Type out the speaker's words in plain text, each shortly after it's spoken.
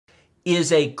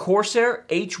Is a Corsair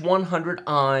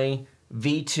H100i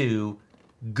V2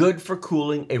 good for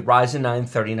cooling a Ryzen 9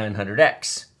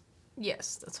 3900X?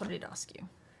 Yes, that's what I'd ask you.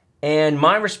 And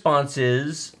my response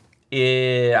is,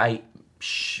 it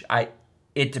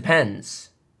depends.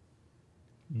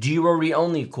 Do you already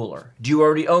own the cooler? Do you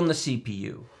already own the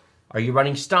CPU? Are you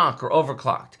running stock or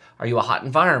overclocked? Are you a hot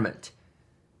environment?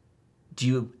 Do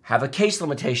you have a case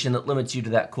limitation that limits you to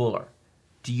that cooler?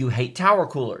 Do you hate tower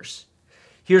coolers?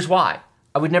 Here's why.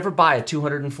 I would never buy a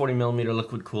 240mm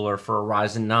liquid cooler for a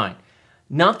Ryzen 9.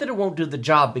 Not that it won't do the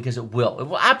job, because it will. It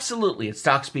will absolutely, at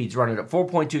stock speeds, run it at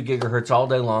 4.2 gigahertz all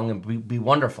day long and be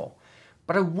wonderful.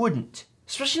 But I wouldn't.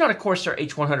 Especially not a Corsair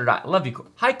H100i. I love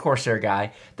you, hi Corsair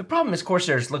guy. The problem is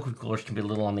Corsair's liquid coolers can be a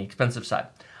little on the expensive side.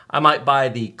 I might buy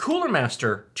the Cooler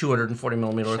Master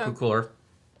 240mm liquid cooler,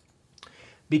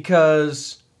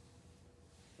 because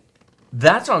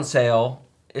that's on sale,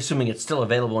 assuming it's still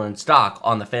available in stock,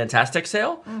 on the Fantastic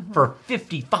sale for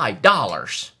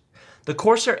 $55. The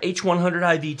Corsair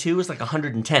H100i V2 is like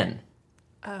 $110.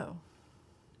 Oh.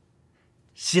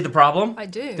 See the problem? I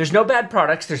do. There's no bad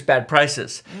products, there's bad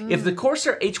prices. If the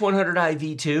Corsair H100i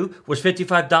V2 was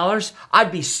 $55,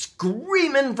 I'd be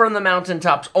screaming from the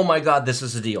mountaintops, oh my God, this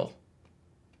is a deal.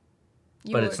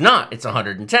 But it's not, it's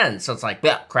 $110, so it's like,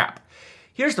 yeah, crap.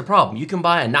 Here's the problem. You can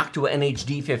buy a Noctua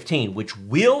NH-D15, which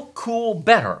will cool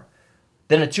better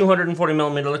than a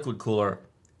 240mm liquid cooler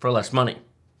for less money.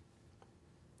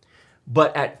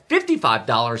 But at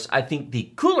 $55, I think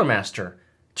the Cooler Master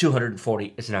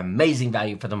 240 is an amazing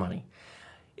value for the money.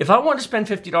 If I want to spend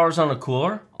 $50 on a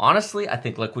cooler, honestly, I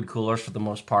think liquid coolers for the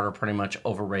most part are pretty much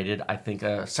overrated. I think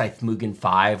a Scythe Mugen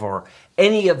 5 or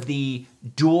any of the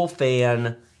dual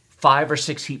fan 5 or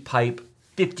 6 heat pipe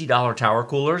 $50 tower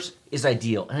coolers is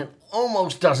ideal. And it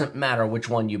almost doesn't matter which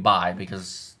one you buy,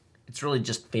 because it's really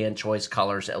just fan choice,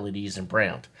 colors, LEDs, and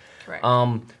brand. Correct.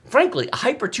 Frankly, a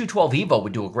Hyper 212 Evo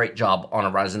would do a great job on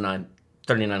a Ryzen 9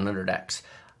 3900X.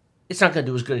 It's not going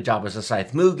to do as good a job as a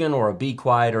Scythe Mugen or a Be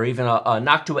Quiet or even a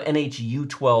Noctua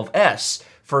NH-U12S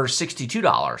for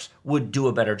 $62 would do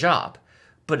a better job.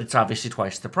 But it's obviously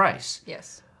twice the price.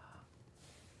 Yes.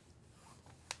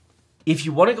 If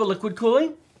you want to go liquid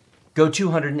cooling, go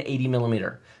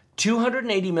 280mm.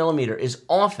 280mm is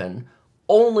often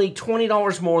only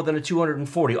 $20 more than a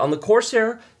 240. On the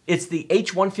Corsair, it's the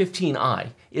H115i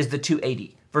is the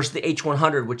 280 versus the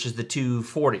H100, which is the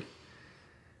 240.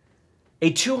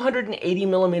 A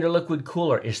 280mm liquid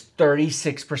cooler is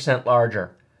 36%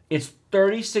 larger. It's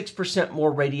 36%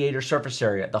 more radiator surface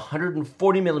area. The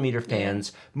 140mm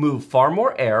fans move far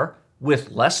more air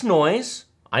with less noise.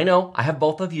 I know, I have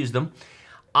both, I've used them.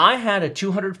 I had a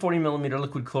 240mm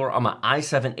liquid cooler on my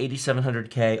i7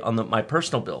 8700K on my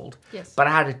personal build. Yes. But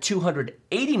I had a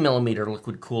 280mm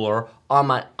liquid cooler on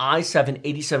my i7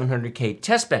 8700K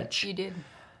test bench. You did.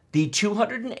 The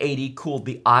 280 cooled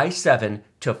the i7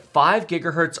 to 5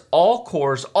 gigahertz, all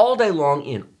cores, all day long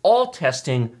in all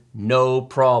testing, no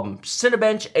problem.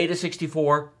 Cinebench,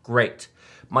 Ada64, great.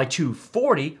 My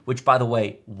 240, which by the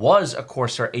way was a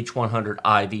Corsair H100i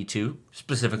V2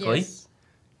 specifically,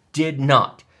 did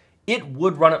not. It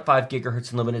would run at 5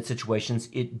 gigahertz in limited situations.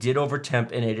 It did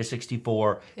overtemp in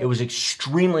Ada64. It was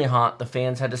extremely hot. The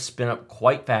fans had to spin up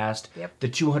quite fast. The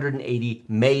 280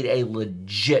 made a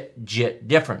legit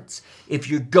difference. If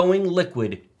you're going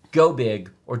liquid, go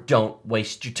big or don't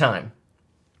waste your time.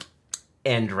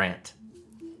 End rant.